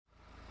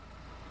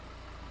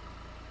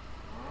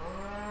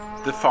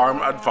the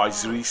Farm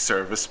Advisory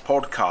Service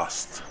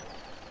podcast.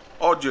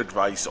 Audio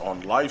advice on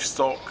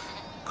livestock,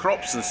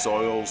 crops and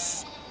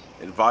soils,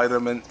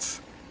 environment,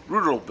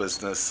 rural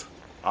business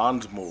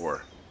and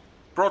more.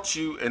 Brought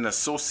to you in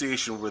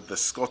association with the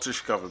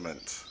Scottish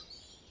Government.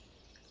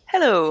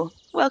 Hello,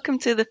 welcome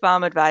to the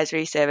Farm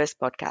Advisory Service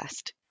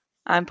podcast.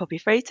 I'm Poppy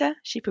Freighter,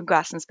 Sheep and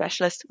Grassland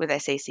Specialist with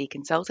SAC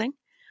Consulting,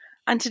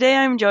 and today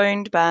I'm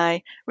joined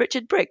by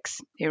Richard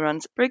Briggs, who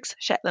runs Briggs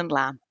Shetland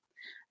Lamb,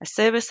 a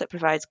service that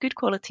provides good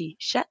quality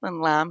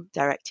Shetland lamb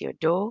direct to your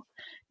door,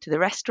 to the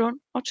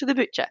restaurant or to the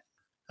butcher.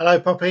 Hello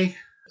Poppy,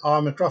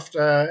 I'm a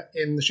crofter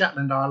in the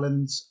Shetland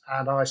Islands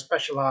and I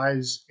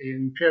specialise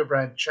in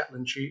purebred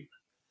Shetland sheep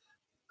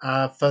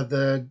for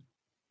the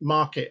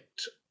market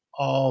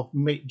of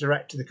meat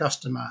direct to the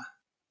customer.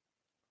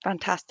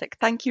 Fantastic.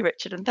 Thank you,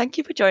 Richard, and thank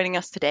you for joining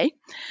us today.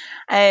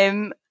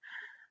 Can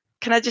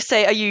I just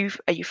say, are you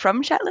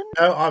from Shetland?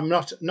 No, I'm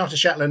not a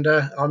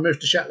Shetlander. I moved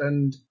to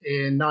Shetland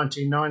in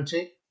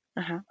 1990.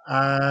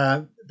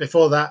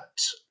 Before that,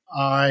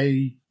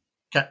 I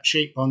kept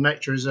sheep on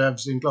nature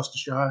reserves in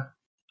Gloucestershire.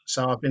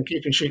 So I've been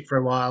keeping sheep for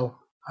a while,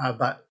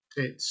 but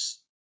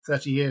it's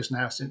 30 years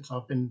now since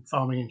I've been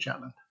farming in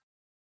Shetland.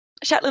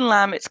 Shetland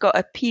lamb, it's got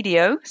a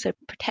PDO, so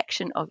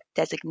Protection of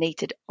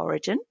Designated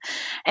Origin.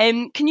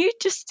 Can you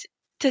just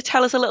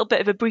tell us a little bit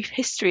of a brief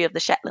history of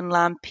the Shetland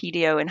lamb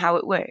PDO and how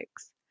it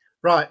works?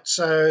 Right,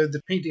 so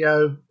the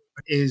PDO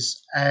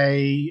is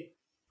a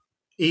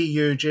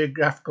EU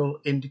geographical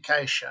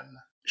indication.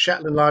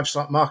 Shetland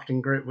Livestock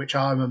Marketing Group, which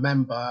I'm a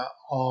member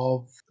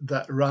of,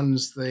 that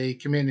runs the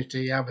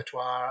community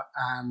abattoir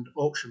and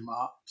auction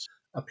marts,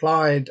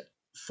 applied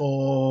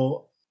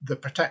for the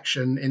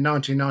protection in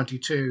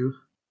 1992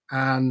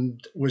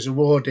 and was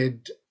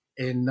awarded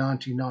in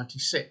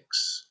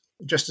 1996.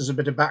 Just as a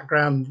bit of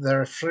background,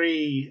 there are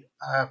three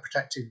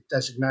protected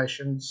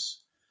designations.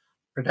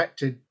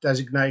 Protected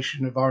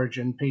Designation of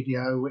Origin,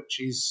 PDO, which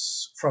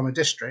is from a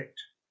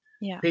district.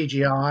 Yeah.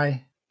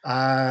 PGI,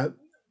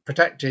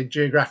 Protected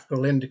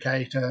Geographical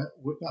Indicator,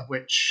 of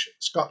which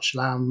Scotch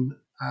lamb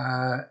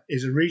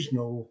is a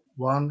regional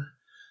one,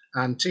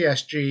 and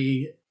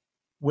TSG,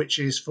 which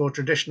is for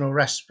traditional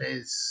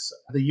recipes.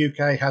 The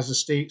UK has a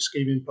scheme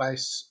in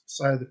place,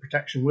 so the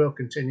protection will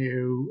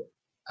continue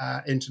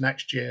into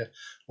next year,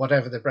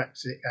 whatever the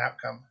Brexit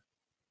outcome.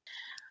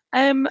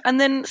 And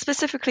then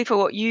specifically for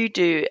what you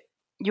do,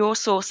 you're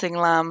sourcing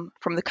lamb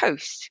from the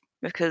coast,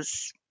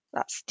 because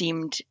that's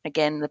deemed,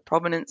 again, the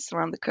provenance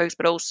around the coast,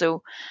 but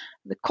also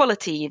the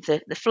quality,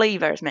 the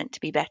flavour is meant to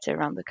be better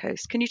around the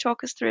coast. Can you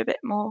talk us through a bit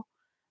more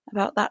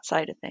about that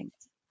side of things?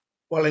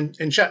 Well,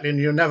 in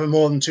Shetland, you're never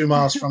more than 2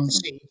 miles from the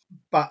sea,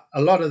 but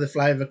a lot of the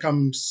flavour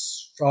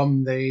comes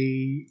from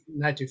the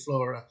native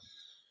flora.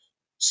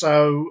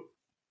 So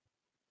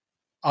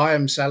I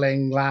am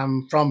selling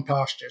lamb from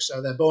pasture,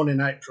 so they're born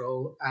in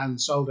April and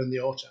sold in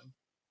the autumn.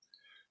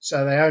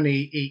 So they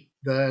only eat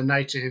the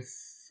native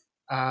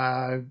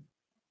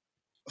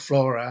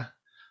flora,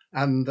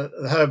 and the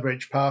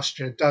Herbridge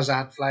pasture does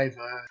add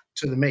flavour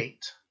to the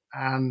meat.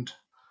 And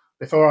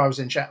before I was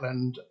in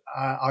Shetland,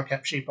 I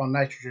kept sheep on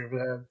nature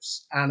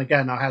reserves, and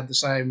again I had the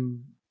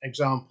same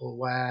example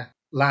where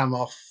lamb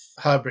off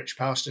Herbridge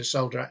pasture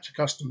sold direct to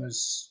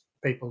customers.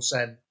 People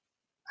said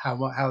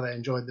how they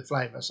enjoyed the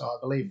flavour, so I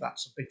believe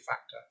that's a big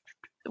factor.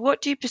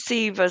 What do you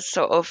perceive as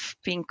sort of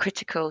being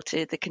critical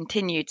to the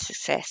continued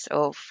success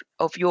of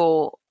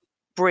your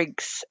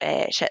Briggs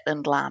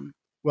Shetland lamb?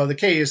 Well, the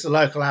key is the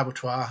local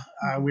abattoir.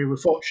 We were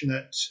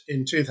fortunate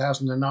in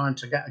 2009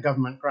 to get a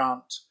government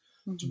grant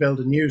to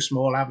build a new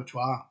small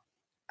abattoir,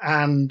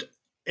 and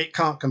it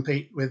can't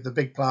compete with the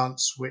big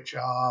plants, which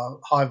are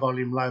high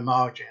volume, low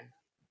margin,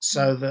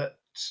 so that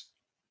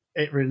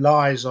it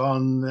relies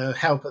on the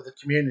help of the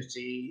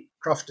community,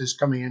 crofters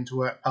coming into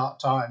work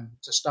part-time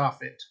to staff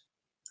it.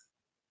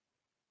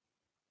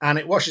 And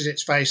it washes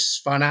its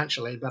face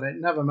financially, but it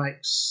never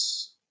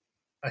makes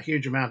a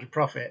huge amount of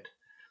profit.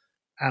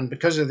 And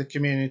because of the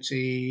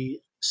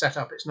community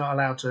setup, it's not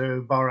allowed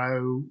to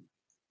borrow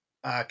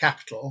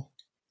capital,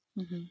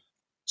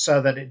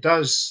 so that it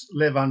does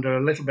live under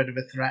a little bit of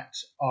a threat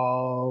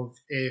of,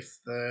 if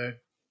there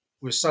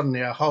was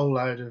suddenly a whole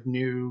load of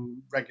new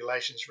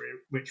regulations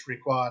which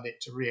required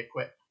it to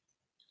re-equip,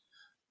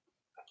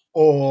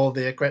 or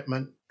the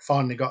equipment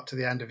finally got to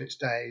the end of its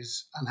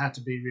days and had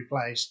to be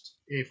replaced.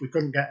 If we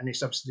couldn't get any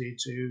subsidy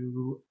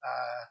to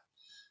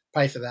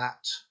pay for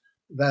that,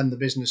 then the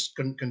business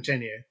couldn't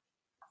continue.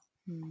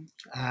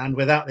 And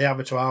without the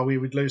abattoir, we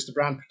would lose the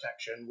brand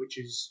protection, which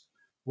is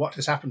what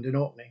has happened in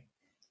Orkney.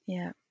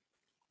 Yeah,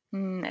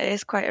 it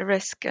is quite a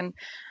risk. And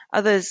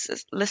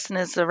others,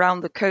 listeners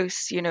around the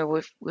coast,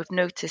 we've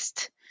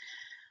noticed,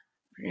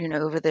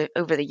 over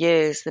the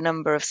years, the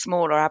number of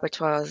smaller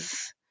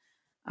abattoirs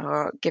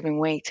are giving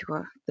way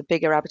to the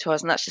bigger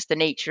abattoirs, and that's just the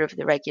nature of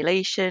the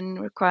regulation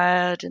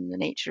required and the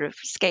nature of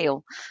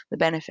scale, the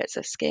benefits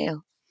of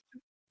scale.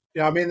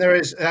 Yeah, I mean, there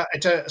is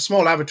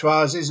small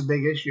abattoirs is a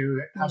big issue.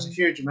 It has a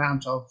huge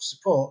amount of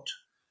support,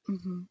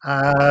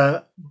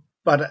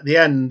 but at the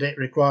end, it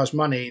requires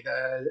money.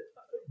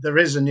 there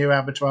is a new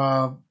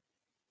abattoir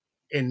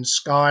in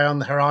Skye on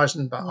the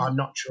horizon, but Yeah. I'm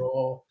not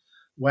sure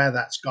where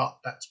that's got.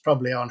 That's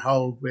probably on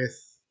hold with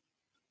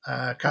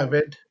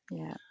COVID.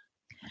 Yeah.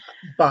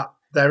 But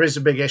there is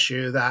a big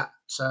issue that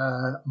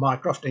my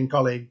crofting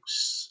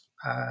colleagues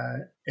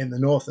in the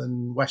north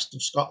and west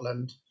of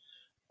Scotland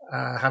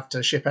have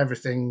to ship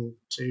everything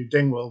to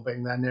Dingwall,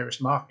 being their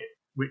nearest market,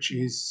 which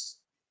is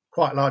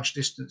quite large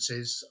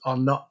distances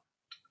on not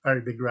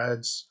very big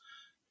roads.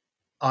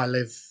 I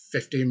live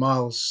 15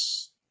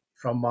 miles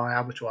from my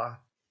abattoir.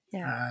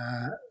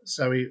 Yeah.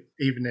 So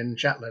even in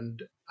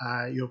Shetland,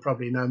 you're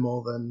probably no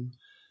more than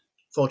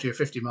 40 or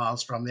 50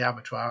 miles from the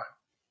abattoir.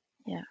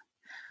 Yeah.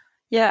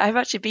 Yeah, I've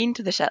actually been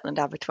to the Shetland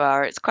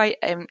Abattoir. It's quite,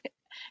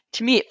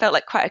 to me, it felt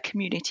like quite a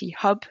community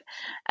hub.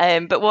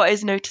 But what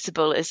is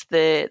noticeable is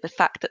the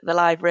fact that the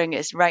live ring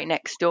is right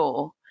next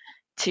door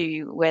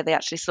to where they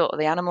actually slaughter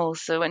the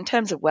animals. So in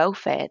terms of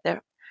welfare,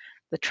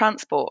 the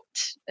transport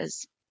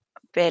is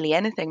barely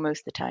anything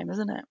most of the time,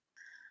 isn't it?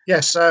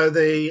 Yes, so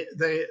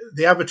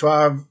the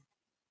abattoir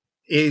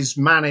is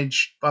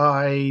managed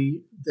by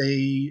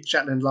the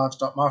Shetland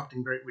Livestock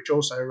Marketing Group, which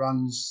also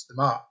runs the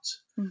mart.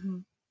 Mm-hmm.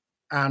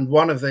 And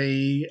one of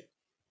the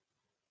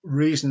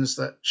reasons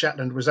that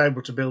Shetland was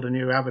able to build a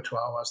new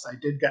abattoir was they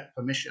did get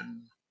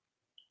permission,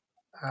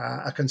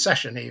 a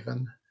concession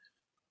even,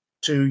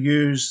 to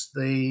use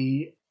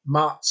the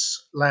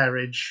mart's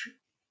lairage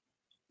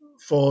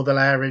for the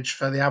lairage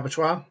for the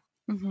abattoir.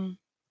 Mm-hmm.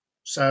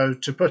 So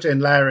to put in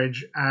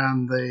lairage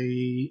and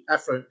the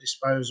effluent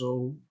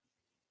disposal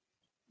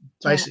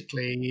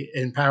basically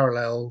in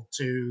parallel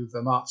to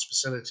the mart's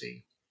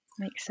facility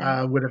Makes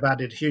sense. would have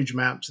added a huge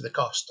amount to the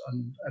cost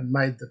and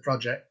made the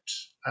project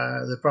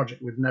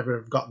would never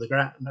have got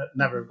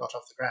never have got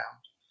off the ground.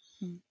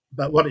 Mm.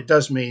 But what it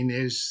does mean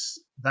is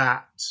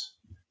that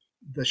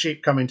the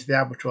sheep coming to the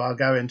abattoir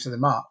go into the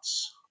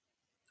marts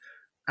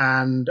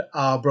and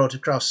are brought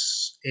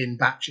across in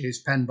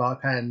batches, pen by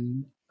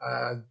pen,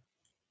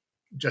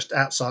 just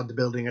outside the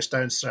building, a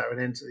stone's throw,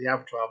 and into the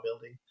abattoir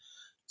building.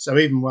 So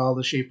even while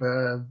the sheep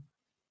are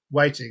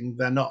waiting,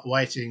 they're not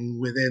waiting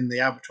within the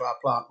abattoir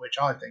plant, which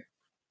I think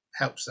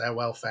helps their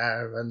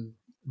welfare and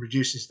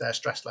reduces their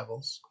stress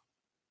levels.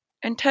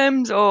 In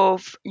terms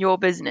of your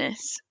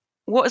business,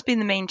 what has been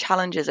the main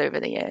challenges over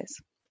the years?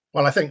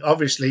 Well, I think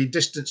obviously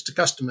distance to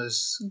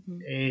customers Mm-hmm.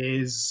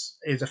 is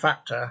a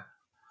factor,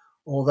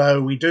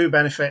 although we do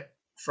benefit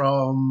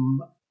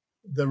from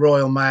the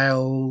Royal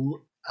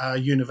Mail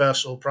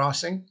universal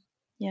pricing.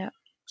 Yeah.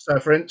 So,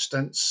 for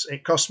instance,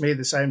 it costs me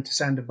the same to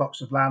send a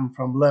box of lamb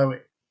from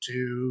Lerwick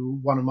to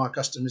one of my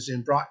customers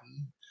in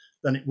Brighton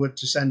than it would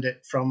to send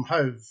it from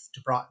Hove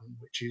to Brighton,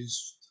 which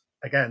is,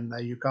 again,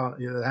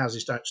 the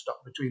houses don't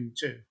stop between the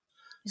two.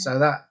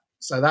 Yeah.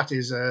 So that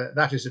is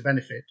a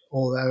benefit,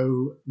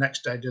 although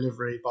next day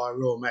delivery by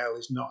Royal Mail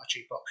is not a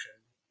cheap option.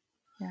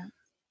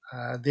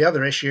 Yeah. The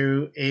other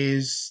issue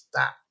is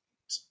that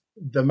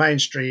the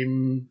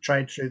mainstream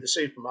trade through the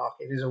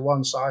supermarket is a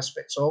one size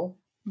fits all.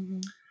 Mm-hmm.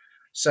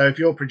 So if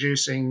you're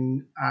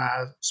producing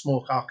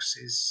small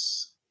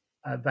carcasses,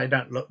 they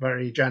don't look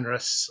very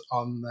generous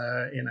on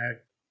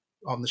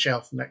the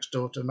shelf next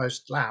door to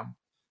most lamb.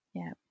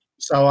 Yeah.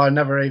 So I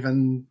never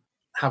even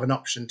have an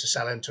option to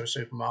sell into a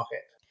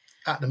supermarket.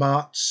 At the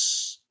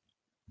marts,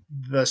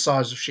 the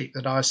size of sheep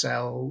that I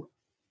sell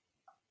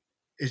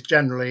is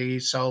generally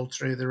sold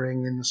through the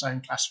ring in the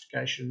same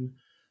classification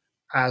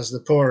as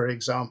the poorer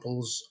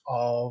examples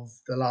of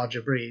the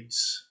larger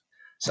breeds.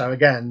 So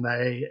again,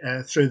 they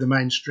through the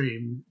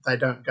mainstream, they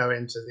don't go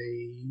into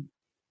the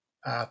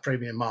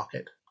premium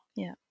market.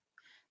 Yeah.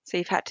 So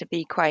you've had to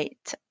be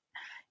quite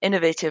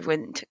innovative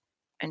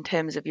in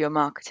terms of your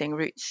marketing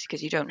routes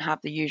because you don't have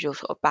the usual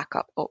sort of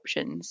backup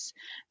options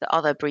that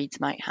other breeds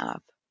might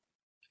have.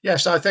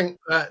 Yes, I think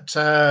that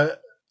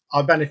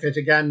I benefit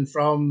again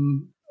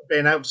from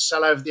being able to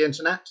sell over the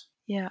internet.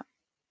 Yeah.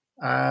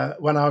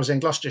 When I was in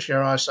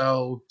Gloucestershire, I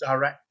sold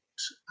direct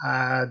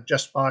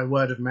just by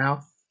word of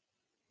mouth.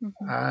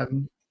 Mm-hmm.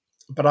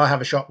 But I have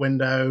a shop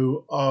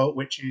window,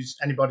 which is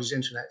anybody's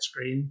internet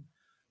screen.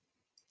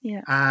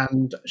 Yeah.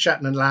 And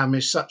Shetland lamb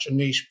is such a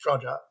niche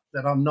product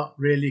that I'm not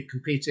really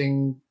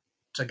competing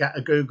to get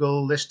a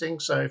Google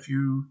listing. So if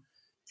you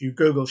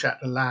Google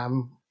Shetland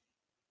lamb,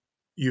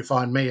 you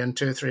find me and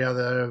 2 or 3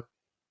 other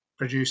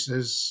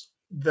producers.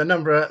 The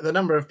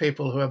number of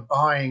people who are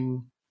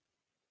buying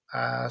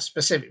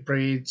specific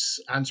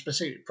breeds and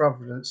specific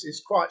provenance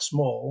is quite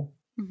small,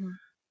 mm-hmm.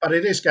 but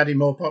it is getting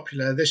more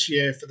popular. This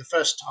year, for the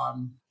first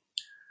time,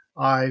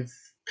 I've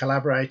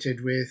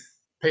collaborated with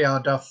PR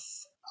Duff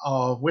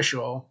of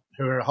Wishaw,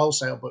 who are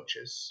wholesale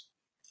butchers,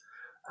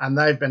 and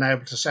they've been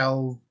able to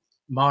sell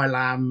my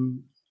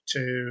lamb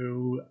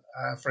to,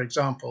 for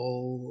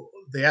example,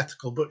 The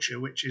Ethical Butcher,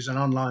 which is an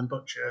online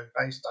butcher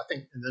based, I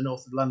think, in the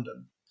north of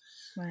London.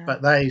 Wow.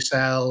 But they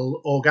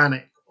sell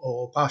organic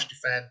or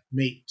pasture-fed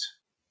meat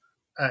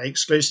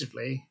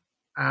exclusively,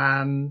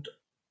 and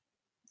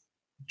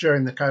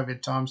during the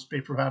COVID times,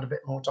 people have had a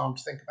bit more time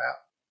to think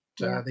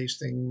about these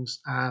things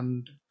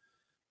and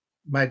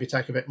maybe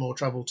take a bit more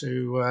trouble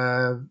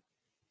to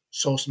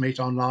source meat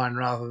online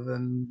rather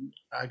than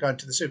going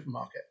to the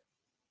supermarket.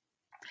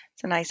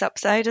 It's a nice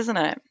upside, isn't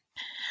it?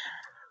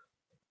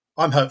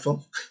 I'm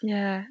hopeful.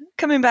 Yeah.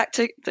 Coming back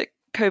to the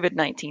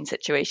COVID-19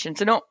 situation,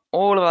 so not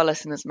all of our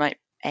listeners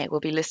will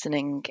be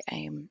listening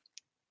in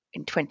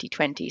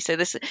 2020. So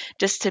this,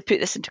 just to put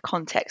this into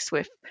context,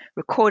 we're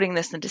recording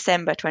this in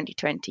December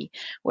 2020,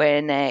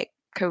 when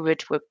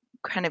COVID were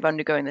kind of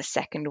undergoing the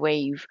second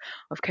wave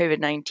of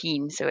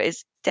COVID-19. So it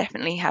is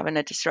definitely having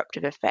a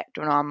disruptive effect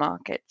on our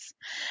markets.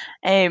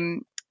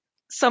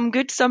 Some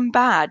good, some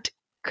bad.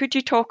 Could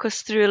you talk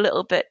us through a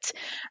little bit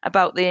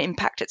about the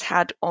impact it's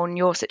had on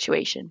your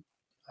situation?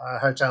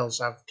 Hotels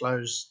have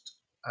closed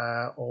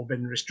or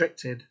been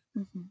restricted,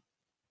 Mm-hmm.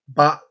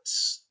 but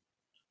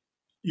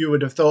you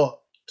would have thought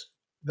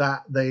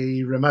that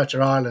the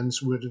remoter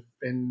islands would have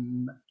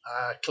been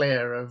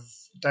clear of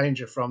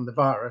danger from the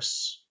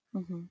virus.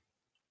 Mm-hmm.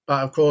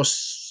 But of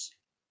course,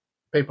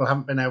 people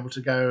haven't been able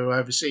to go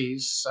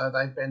overseas, so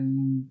they've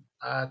been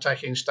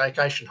taking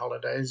staycation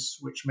holidays,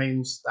 which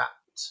means that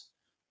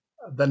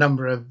the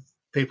number of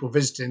people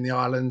visiting the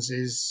islands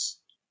is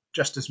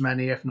just as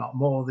many, if not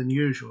more, than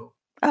usual.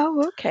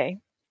 Oh, okay.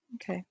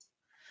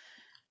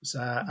 So,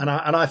 and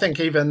I think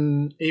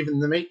even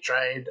the meat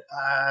trade,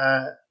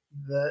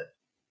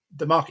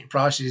 the market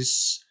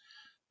prices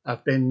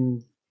have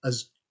been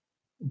as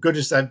good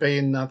as they've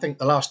been. I think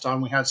the last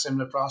time we had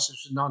similar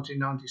prices was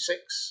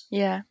 1996.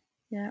 Yeah.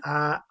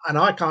 And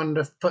I kind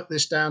of put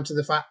this down to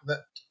the fact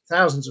that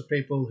thousands of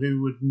people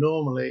who would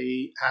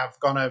normally have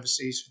gone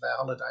overseas for their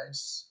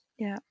holidays,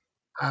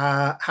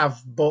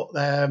 have bought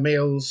their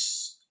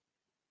meals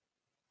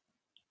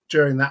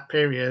during that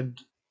period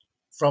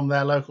from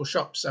their local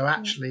shops. So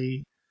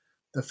actually,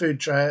 the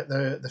food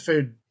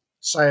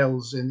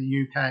sales in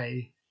the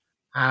UK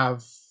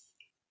have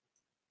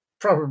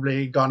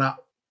probably gone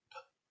up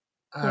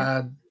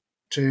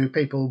to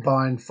people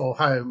buying for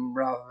home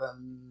rather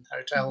than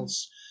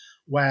hotels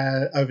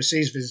where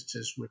overseas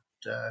visitors would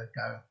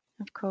go.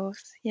 Of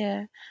course,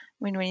 yeah.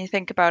 I mean, when you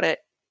think about it,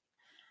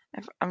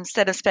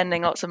 instead of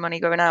spending lots of money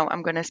going out,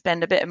 I'm going to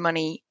spend a bit of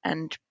money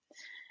and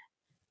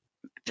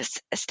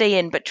just stay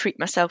in, but treat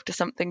myself to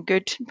something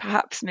good.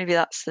 Perhaps maybe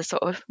that's the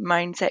sort of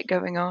mindset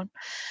going on.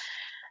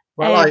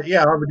 Well, I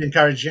would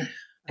encourage you.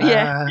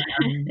 Yeah.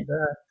 And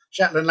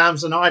Shetland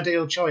lamb's an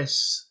ideal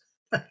choice.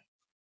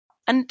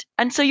 And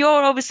so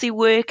you're obviously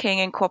working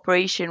in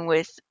cooperation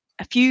with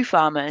a few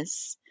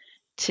farmers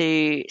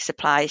to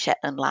supply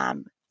Shetland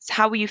lamb. So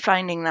how are you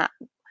finding that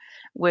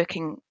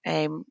working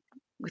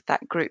with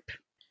that group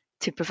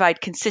to provide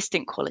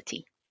consistent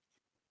quality?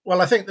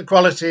 Well, I think the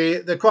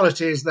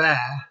quality is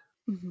there.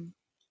 Mm-hmm.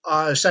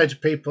 I say to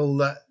people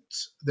that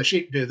the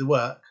sheep do the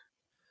work.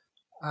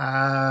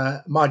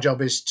 My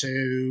job is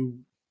to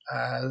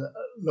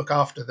look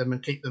after them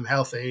and keep them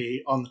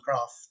healthy on the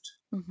croft.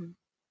 Mm-hmm.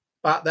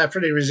 But they're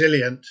pretty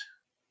resilient,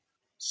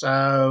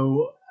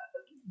 so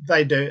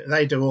they do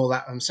all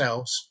that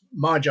themselves.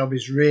 My job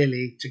is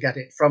really to get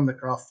it from the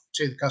croft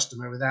to the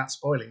customer without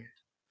spoiling it.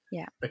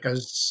 Yeah.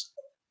 Because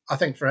I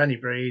think for any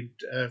breed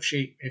of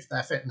sheep, if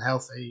they're fit and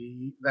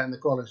healthy, then the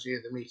quality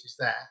of the meat is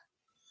there.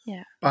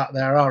 Yeah. But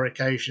there are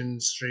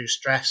occasions through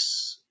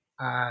stress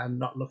and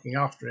not looking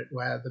after it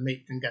where the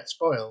meat can get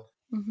spoiled.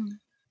 Mm-hmm.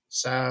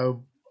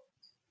 So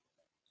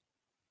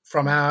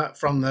from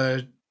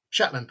the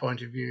Shetland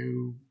point of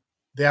view,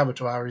 the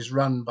abattoir is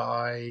run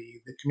by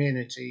the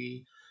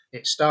community.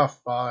 It's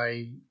staffed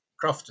by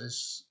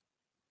crofters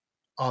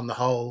on the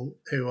whole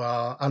who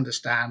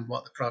understand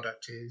what the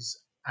product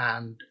is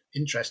and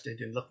interested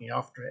in looking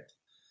after it.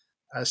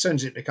 As soon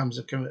as it becomes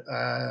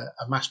a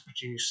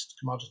mass-produced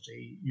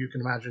commodity, you can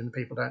imagine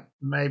people don't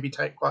maybe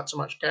take quite so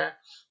much care.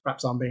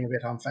 Perhaps I'm being a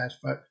bit unfair to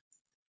folk.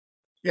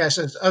 Yes,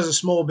 as a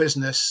small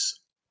business,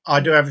 I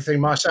do everything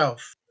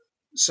myself.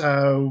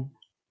 So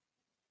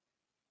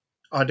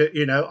I do,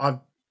 I've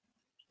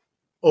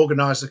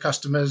organised the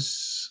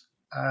customers.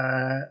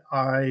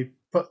 I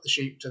put the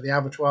sheep to the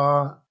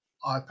abattoir.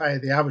 I pay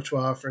the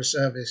abattoir for a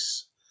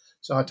service.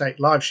 So I take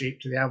live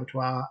sheep to the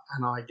abattoir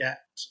and I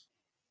get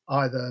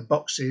either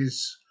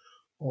boxes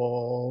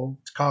or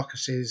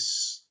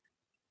carcasses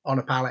on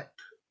a pallet,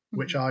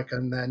 which I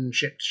can then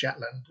ship to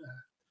Shetland.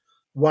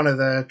 One of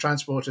the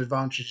transport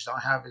advantages I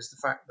have is the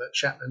fact that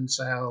Shetland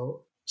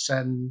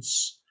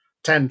sends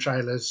 10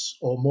 trailers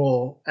or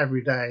more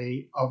every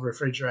day of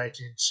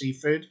refrigerated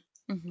seafood.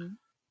 Mm-hmm.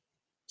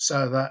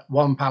 So that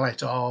one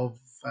pallet of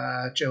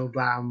chilled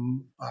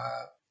lamb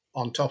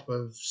on top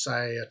of,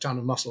 say, a ton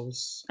of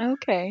mussels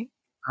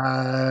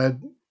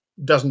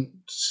doesn't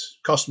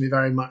cost me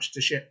very much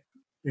to ship.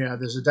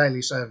 There's a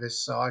daily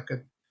service, so I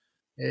could,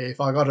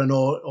 if I got an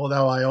order,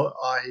 although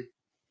I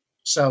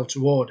sell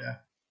to order,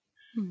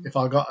 if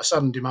I got a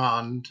sudden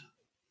demand,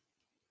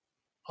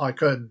 I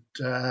could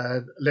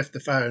lift the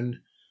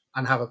phone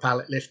and have a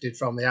pallet lifted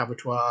from the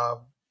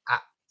abattoir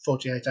at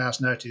 48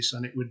 hours notice,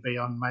 and it would be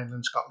on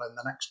mainland Scotland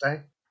the next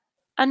day.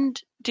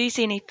 And do you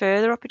see any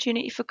further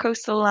opportunity for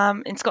coastal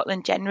lamb in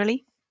Scotland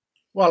generally?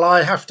 Well,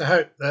 I have to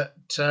hope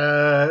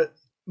that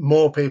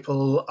more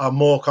people are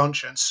more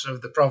conscious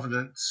of the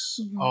provenance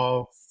Mm-hmm.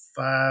 of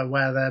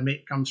where their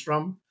meat comes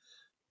from.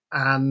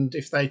 And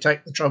if they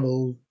take the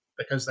trouble,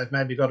 because they've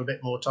maybe got a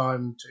bit more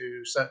time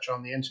to search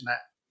on the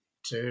internet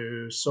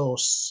to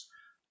source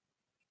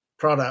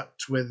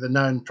product with the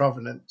known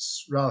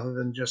provenance rather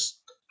than just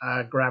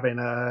grabbing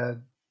a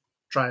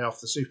tray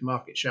off the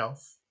supermarket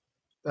shelf,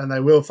 then they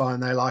will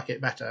find they like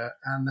it better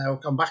and they'll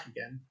come back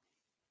again.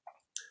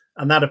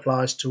 And that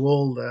applies to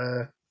all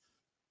the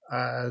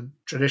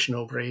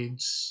traditional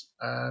breeds,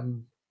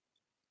 and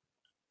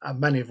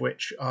many of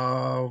which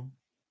are,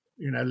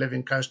 live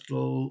in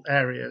coastal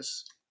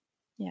areas.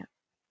 Yeah.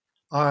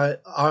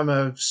 I'm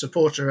a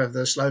supporter of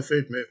the slow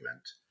food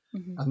movement,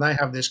 Mm-hmm. and they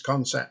have this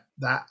concept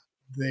that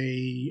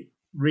the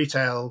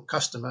retail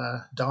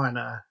customer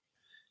diner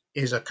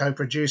is a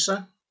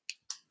co-producer.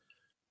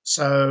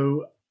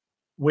 So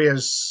we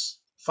as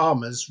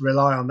farmers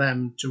rely on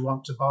them to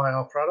want to buy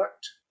our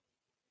product.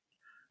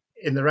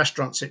 In the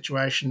restaurant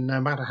situation, no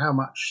matter how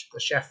much the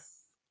chef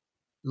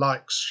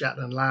likes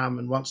Shetland lamb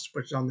and wants to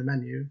put it on the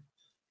menu,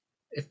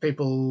 if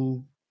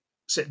people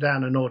sit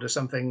down and order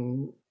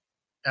something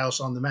else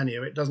on the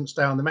menu, it doesn't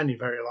stay on the menu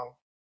very long.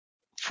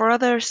 For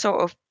other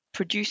sort of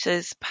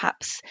producers,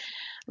 perhaps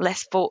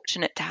less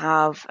fortunate to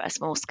have a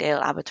small scale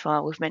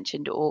abattoir, we've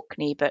mentioned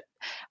Orkney, but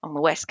on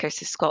the west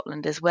coast of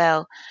Scotland as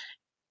well,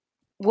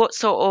 what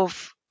sort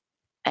of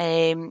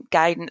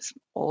guidance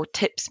or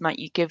tips might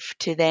you give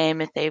to them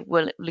if they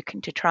were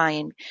looking to try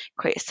and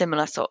create a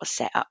similar sort of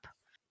setup?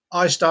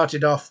 I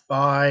started off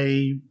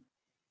by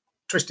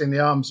twisting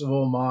the arms of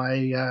all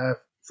my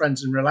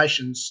friends and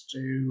relations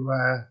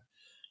to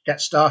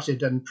get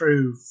started and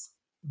prove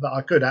that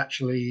I could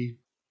actually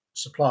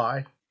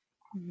supply.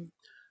 Mm-hmm.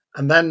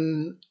 And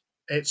then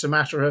it's a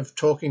matter of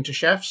talking to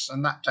chefs,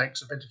 and that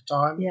takes a bit of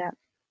time. Yeah.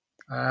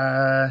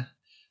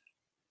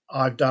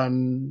 I've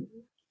done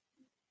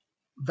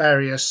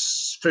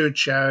various food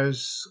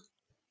shows,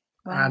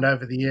 Wow. and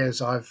over the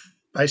years, I've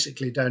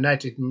basically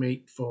donated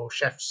meat for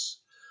chefs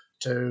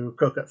to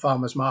cook at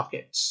farmers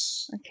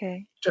markets,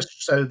 Okay.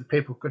 just so the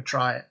people could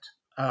try it.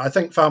 I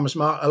think a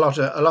lot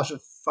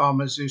of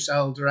farmers who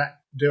sell direct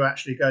do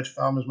actually go to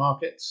farmers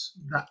markets.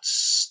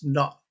 That's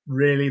not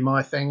really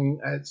my thing.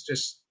 It's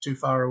just too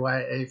far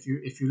away. If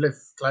you live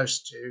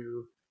close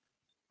to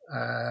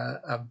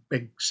a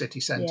big city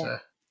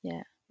centre,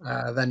 Yeah.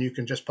 then you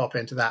can just pop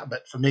into that.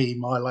 But for me,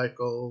 my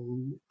local,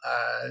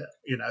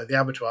 the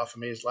abattoir for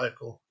me is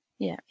local.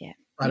 Yeah.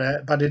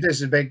 But it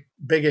is a big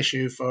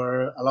issue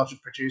for a lot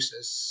of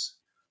producers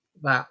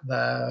that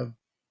the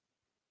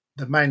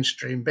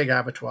mainstream big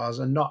abattoirs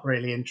are not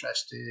really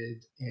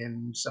interested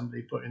in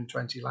somebody putting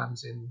 20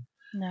 lambs in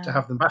No. to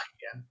have them back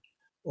again.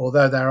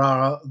 Although there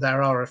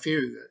are a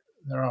few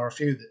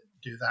that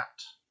do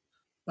that,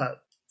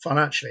 but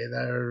financially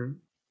they're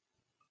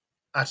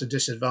at a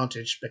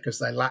disadvantage because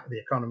they lack the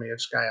economy of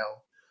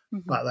scale.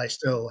 Mm-hmm. But they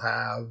still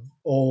have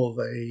all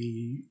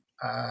the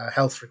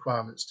health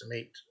requirements to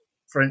meet.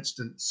 For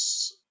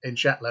instance, in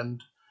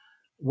Shetland,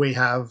 we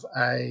have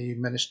a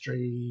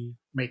ministry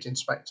meat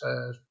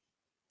inspector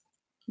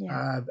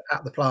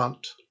at the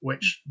plant,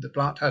 which the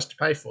plant has to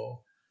pay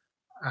for.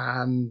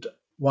 And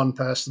one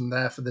person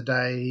there for the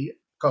day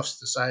costs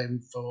the same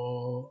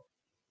for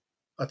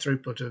a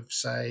throughput of,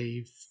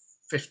 say,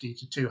 50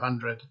 to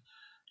 200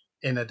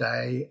 in a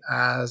day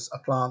as a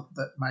plant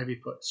that maybe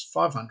puts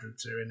 500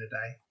 through in a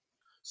day.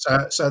 So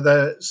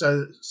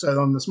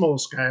on the small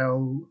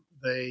scale,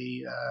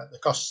 the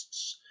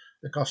costs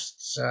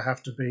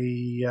have to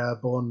be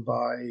borne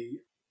by,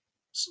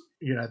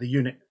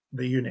 the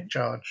unit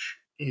charge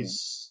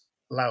is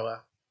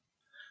lower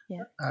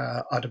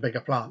at a bigger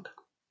plant.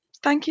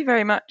 Thank you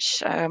very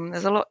much.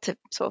 There's a lot to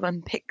sort of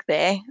unpick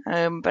there,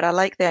 but I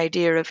like the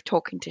idea of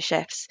talking to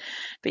chefs.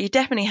 But you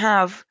definitely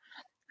have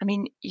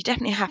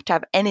to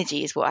have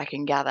energy, is what I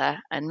can gather,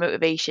 and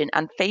motivation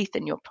and faith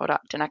in your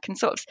product. And I can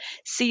sort of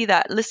see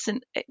that,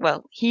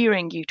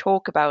 hearing you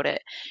talk about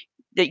it,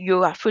 that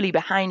you are fully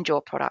behind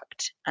your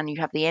product and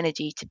you have the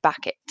energy to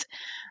back it.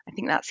 I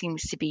think that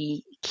seems to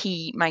be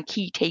my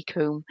key take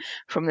home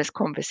from this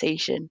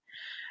conversation.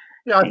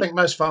 Yeah, I think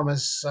most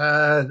farmers,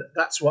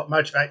 that's what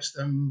motivates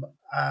them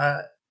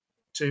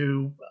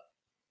to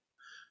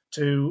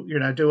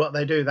do what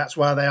they do. That's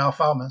why they are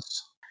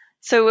farmers.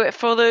 So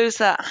for those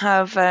that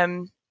have,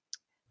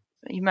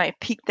 you might have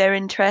piqued their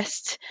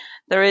interest,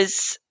 there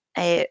is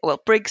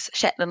Briggs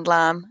Shetland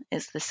Lamb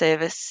is the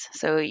service.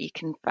 So you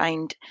can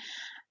find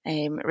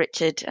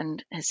Richard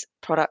and his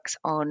products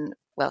on,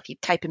 if you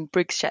type in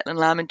Briggs Shetland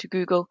Lamb into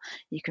Google,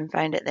 you can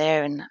find it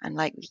there. And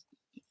like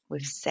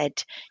we've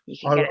said, you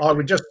can get it. I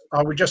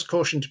would just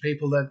caution to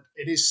people that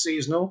it is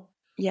seasonal.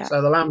 Yeah.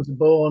 So the lambs are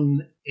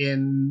born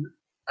in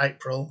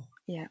April.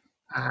 Yeah.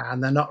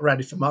 And they're not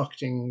ready for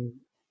marketing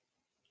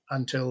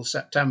until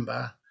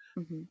September.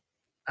 Mm-hmm.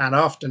 And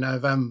after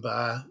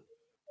November,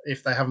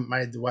 if they haven't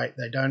made the weight,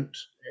 they don't.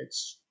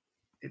 It's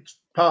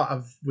part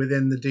of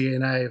within the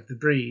DNA of the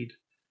breed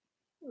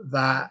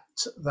that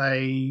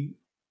they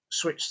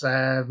switch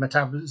their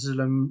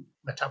metabolism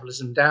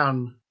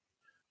down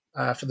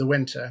for the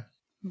winter.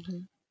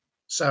 Mm-hmm.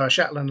 So a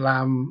Shetland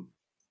lamb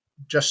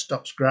just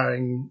stops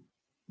growing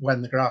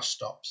when the grass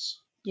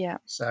stops. Yeah.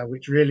 So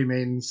which really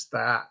means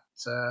that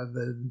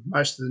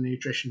most of the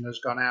nutrition has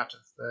gone out of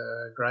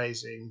the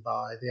grazing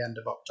by the end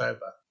of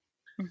October.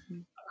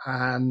 Mm-hmm.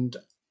 And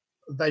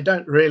they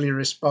don't really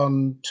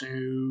respond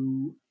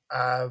to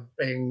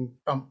being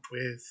pumped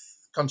with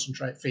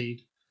concentrate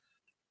feed.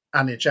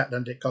 And in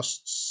Shetland, it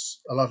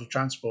costs a lot of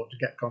transport to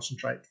get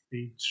concentrate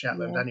feed to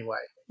Shetland anyway.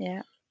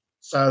 Yeah.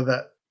 So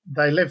that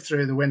they live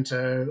through the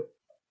winter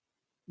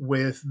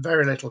with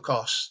very little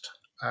cost.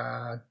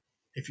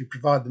 If you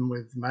provide them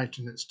with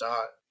maintenance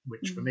diet,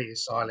 which for me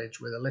is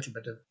silage with a little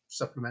bit of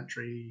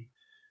supplementary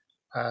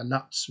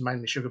nuts,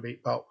 mainly sugar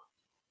beet pulp.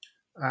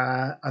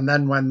 And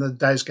then when the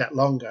days get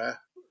longer,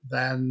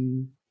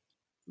 then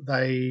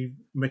they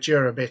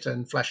mature a bit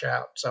and flesh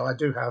out. So I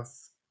do have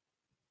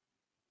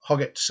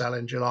hogget to sell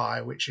in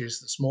July, which is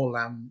the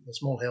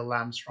small hill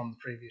lambs from the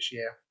previous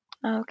year.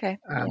 Oh, okay.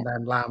 And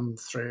then lamb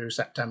through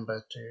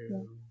September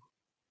to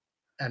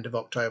end of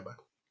October.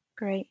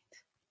 Great.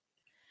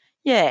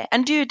 Yeah,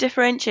 and do you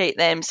differentiate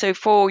them? So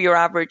for your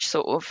average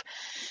sort of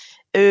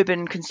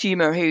urban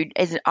consumer who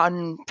is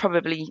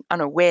probably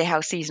unaware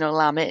how seasonal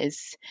lamb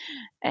is,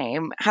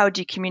 how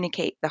do you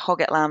communicate the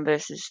hogget lamb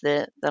versus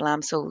the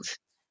lamb sold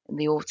in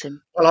the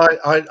autumn? Well,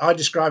 I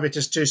describe it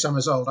as 2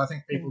 summers old. I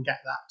think people get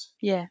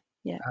that.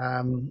 Yeah.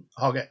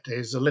 Hogget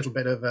is a little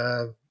bit of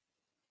a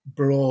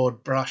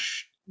broad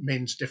brush,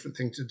 means different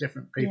things to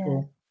different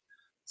people.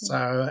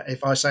 So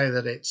if I say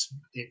that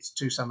it's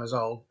 2 summers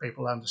old,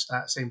 people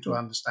seem to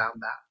understand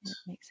that. That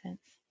makes sense.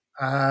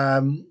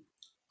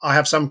 I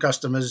have some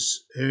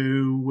customers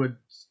who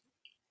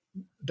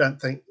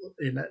don't think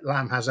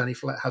lamb has enough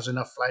flavour,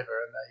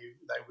 and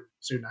they would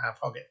sooner have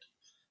hogget.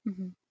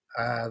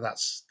 Mm-hmm.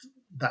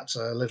 That's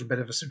a little bit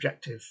of a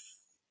subjective.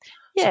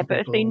 Yeah, but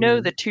if they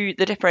know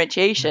the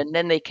differentiation,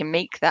 then they can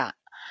make that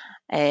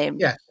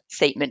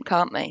statement,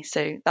 can't they?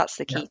 So that's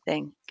the key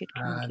thing. Good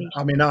communication.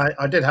 I mean,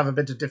 I did have a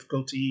bit of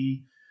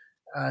difficulty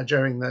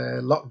during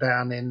the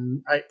lockdown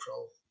in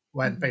April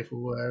when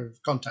people were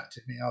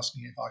contacting me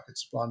asking if I could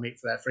supply meat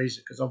for their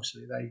freezer, because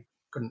obviously they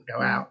couldn't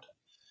go out.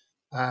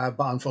 But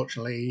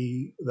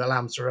unfortunately, the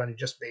lambs were only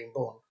just being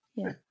born.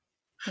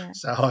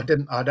 So I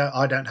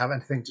don't have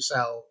anything to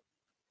sell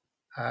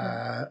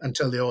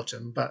until the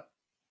autumn. But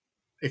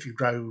if you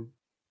grow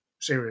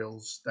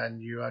cereals,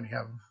 then you only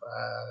have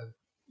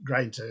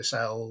grain to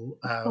sell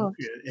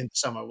in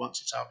summer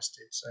once it's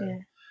harvested. So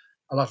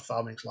a lot of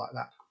farming's like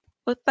that.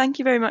 Well, thank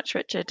you very much,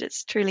 Richard.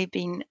 It's truly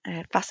been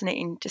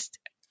fascinating just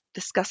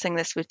discussing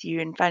this with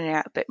you and finding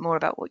out a bit more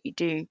about what you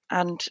do.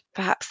 And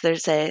perhaps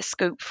there's a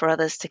scope for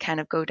others to kind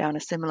of go down a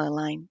similar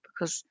line,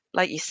 because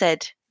like you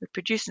said, we're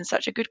producing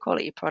such a good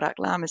quality product.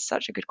 Lamb is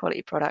such a good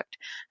quality product,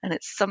 and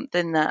it's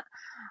something that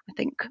I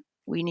think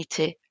we need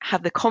to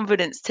have the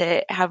confidence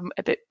to have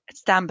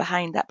stand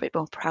behind that a bit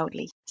more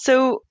proudly.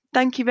 So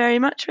thank you very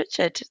much,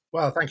 Richard.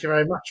 Well, thank you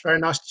very much. Very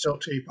nice to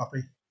talk to you,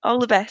 Poppy. All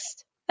the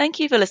best. Thank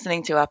you for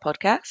listening to our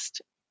podcast.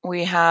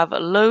 We have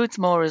loads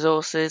more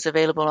resources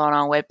available on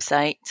our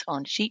website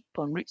on sheep,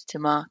 on routes to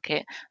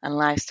market and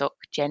livestock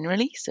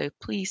generally. So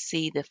please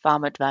see the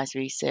Farm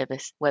Advisory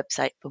Service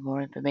website for more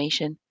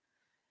information.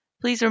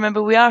 Please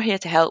remember we are here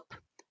to help.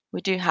 We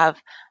do have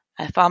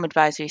a Farm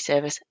Advisory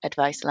Service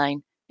advice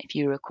line if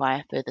you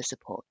require further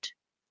support.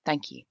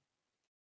 Thank you.